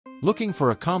Looking for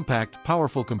a compact,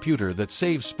 powerful computer that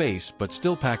saves space but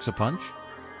still packs a punch?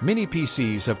 Mini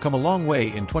PCs have come a long way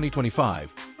in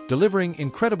 2025, delivering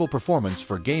incredible performance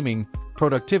for gaming,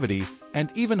 productivity,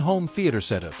 and even home theater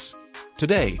setups.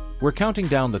 Today, we're counting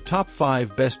down the top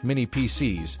 5 best mini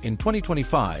PCs in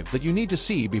 2025 that you need to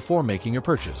see before making your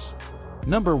purchase.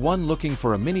 Number 1. Looking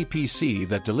for a mini PC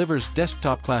that delivers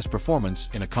desktop-class performance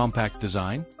in a compact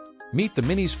design? Meet the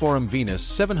MinisForum Venus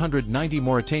 790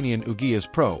 Mauritanian UGIAS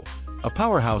Pro, a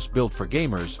powerhouse built for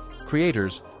gamers,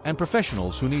 creators, and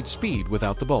professionals who need speed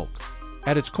without the bulk.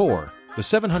 At its core, the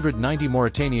 790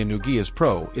 Mauritanian UGIAS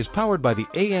Pro is powered by the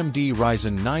AMD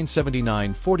Ryzen 9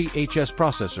 7940HS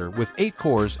processor with 8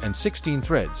 cores and 16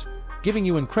 threads, giving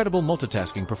you incredible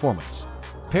multitasking performance.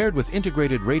 Paired with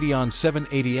integrated Radeon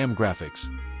 780M graphics,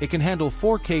 it can handle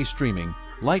 4K streaming,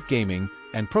 light gaming,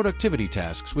 and productivity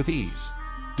tasks with ease.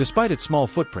 Despite its small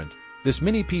footprint, this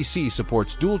mini PC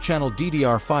supports dual-channel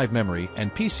DDR5 memory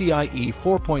and PCIe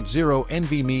 4.0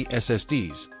 NVMe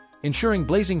SSDs, ensuring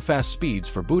blazing fast speeds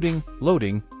for booting,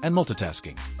 loading, and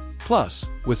multitasking. Plus,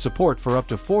 with support for up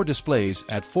to 4 displays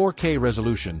at 4K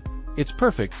resolution, it's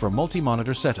perfect for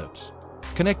multi-monitor setups.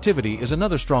 Connectivity is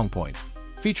another strong point.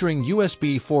 Featuring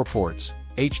USB 4 ports,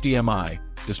 HDMI,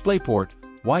 DisplayPort,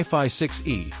 Wi-Fi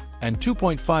 6E, and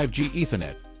 2.5G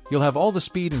Ethernet, you'll have all the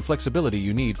speed and flexibility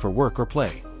you need for work or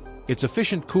play. Its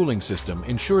efficient cooling system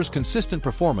ensures consistent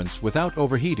performance without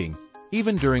overheating,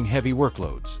 even during heavy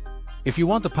workloads. If you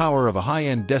want the power of a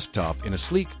high-end desktop in a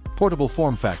sleek, portable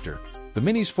form factor, the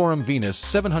MinisForum Venus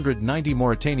 790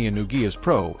 Mauritanian UGIAS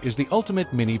Pro is the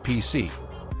ultimate mini PC.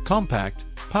 Compact,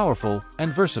 powerful,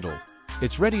 and versatile,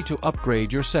 it's ready to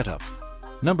upgrade your setup.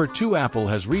 Number 2. Apple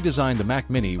has redesigned the Mac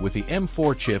Mini with the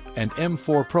M4 chip and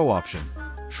M4 Pro option,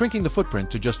 shrinking the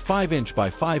footprint to just 5" by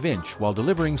 5" while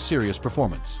delivering serious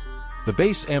performance. The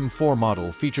base M4 model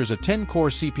features a 10-core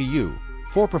CPU,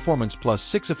 4 performance plus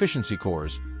 6 efficiency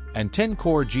cores, and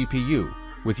 10-core GPU,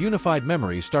 with unified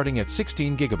memory starting at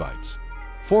 16 GB.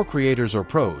 For creators or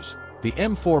pros, the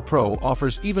M4 Pro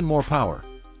offers even more power,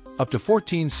 up to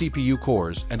 14 CPU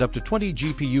cores and up to 20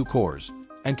 GPU cores,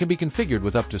 and can be configured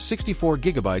with up to 64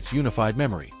 GB unified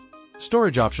memory.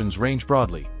 Storage options range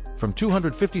broadly, from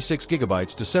 256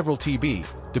 GB to several TB,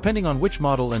 depending on which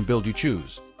model and build you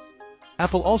choose.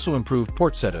 Apple also improved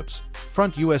port setups,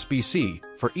 front USB-C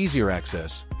for easier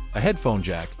access, a headphone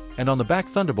jack, and on the back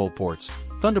Thunderbolt ports,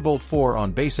 Thunderbolt 4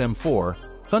 on base M4,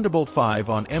 Thunderbolt 5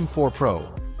 on M4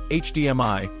 Pro,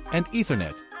 HDMI, and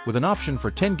Ethernet, with an option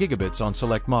for 10 gigabits on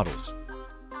select models.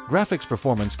 Graphics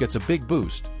performance gets a big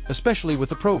boost, especially with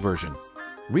the Pro version.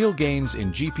 Real gains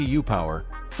in GPU power,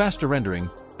 faster rendering,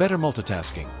 better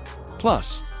multitasking.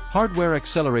 Plus,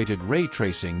 hardware-accelerated ray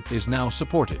tracing is now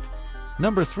supported.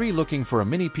 Number 3. Looking for a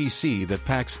mini PC that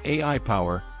packs AI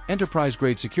power,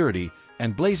 enterprise-grade security,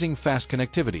 and blazing fast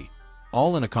connectivity,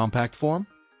 all in a compact form?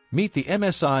 Meet the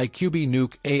MSI QB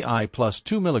Nuke AI Plus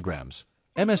 2 mg,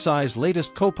 MSI's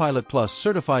latest Copilot Plus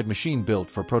certified machine built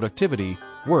for productivity,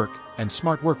 work, and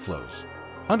smart workflows.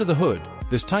 Under the hood,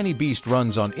 this tiny beast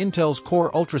runs on Intel's Core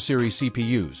Ultra series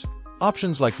CPUs,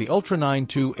 options like the Ultra 9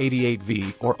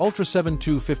 288V or Ultra 7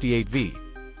 258V,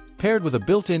 paired with a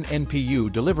built-in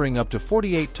NPU delivering up to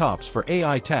 48 TOPS for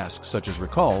AI tasks such as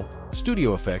Recall,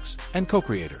 Studio Effects, and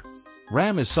Co-Creator.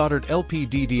 RAM is soldered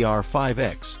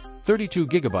LPDDR5X, 32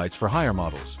 GB for higher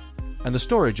models, and the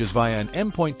storage is via an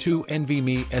M.2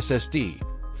 NVMe SSD,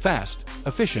 fast,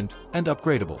 efficient, and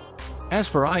upgradable. As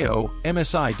for I/O,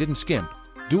 MSI didn't skimp.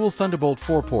 Dual Thunderbolt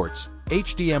 4 ports,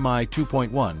 HDMI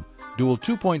 2.1, dual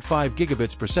 2.5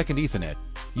 gigabits per second Ethernet,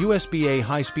 USB-A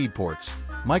high-speed ports,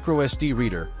 microSD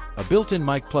reader, a built-in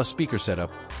mic plus speaker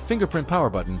setup, fingerprint power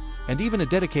button, and even a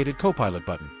dedicated Copilot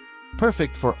button.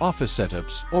 Perfect for office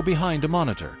setups or behind a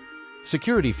monitor.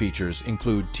 Security features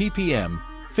include TPM,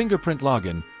 fingerprint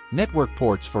login, network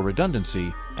ports for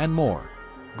redundancy, and more.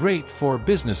 Great for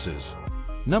businesses.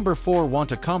 Number 4.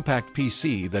 Want a compact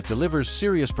PC that delivers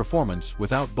serious performance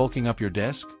without bulking up your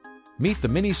desk? Meet the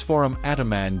MinisForum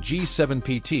Ataman G7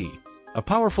 PT, a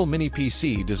powerful mini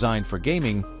PC designed for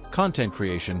gaming, content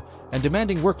creation, and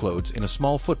demanding workloads in a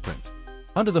small footprint.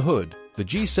 Under the hood, the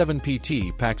G7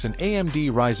 PT packs an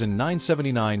AMD Ryzen 9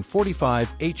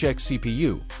 7945HX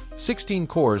CPU, 16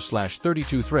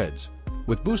 cores/32 threads,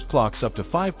 with boost clocks up to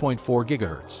 5.4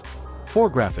 GHz. For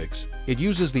graphics, it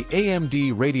uses the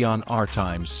AMD Radeon R x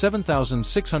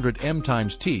 7600M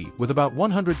x T with about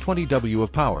 120W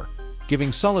of power,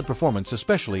 giving solid performance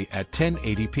especially at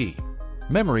 1080p.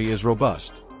 Memory is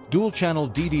robust, dual-channel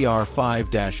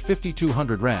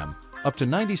DDR5-5200 RAM, up to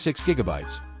 96 GB,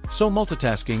 so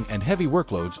multitasking and heavy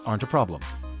workloads aren't a problem.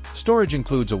 Storage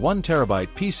includes a 1TB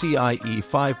PCIe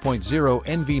 5.0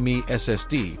 NVMe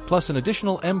SSD plus an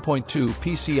additional M.2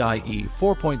 PCIe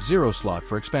 4.0 slot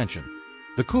for expansion.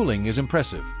 The cooling is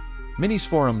impressive.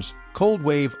 MinisForum's Cold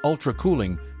Wave Ultra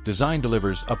Cooling design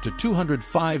delivers up to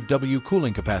 205 W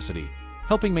cooling capacity,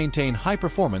 helping maintain high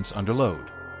performance under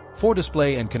load. For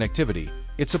display and connectivity,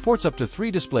 it supports up to 3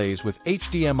 displays with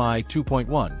HDMI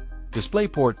 2.1,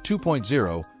 DisplayPort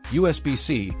 2.0,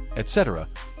 USB-C, etc.,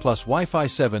 plus Wi-Fi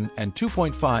 7 and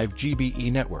 2.5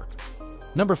 GBE network.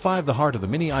 Number 5. The heart of the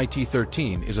Mini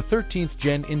IT13 is a 13th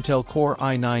Gen Intel Core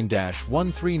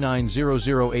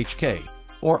i9-13900HK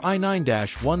or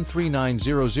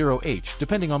i9-13900H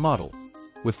depending on model.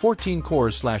 With 14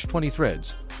 cores/20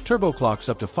 threads, turbo clocks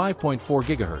up to 5.4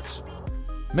 GHz.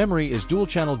 Memory is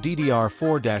dual-channel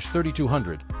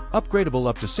DDR4-3200, upgradable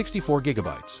up to 64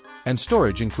 GB, and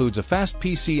storage includes a fast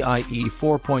PCIe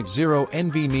 4.0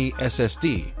 NVMe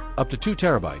SSD, up to 2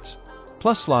 TB,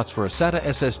 plus slots for a SATA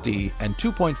SSD and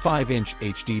 2.5-inch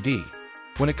HDD.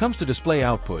 When it comes to display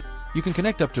output, you can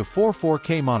connect up to 4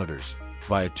 4K monitors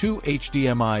via 2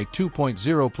 HDMI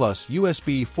 2.0 plus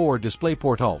USB 4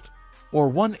 DisplayPort Alt, or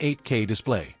 1 8K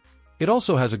display. It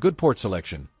also has a good port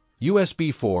selection: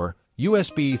 USB 4,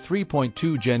 USB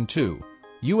 3.2 Gen 2,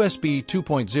 USB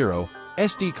 2.0,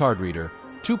 SD card reader,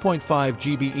 2.5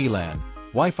 GB LAN,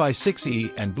 Wi-Fi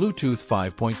 6E and Bluetooth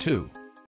 5.2.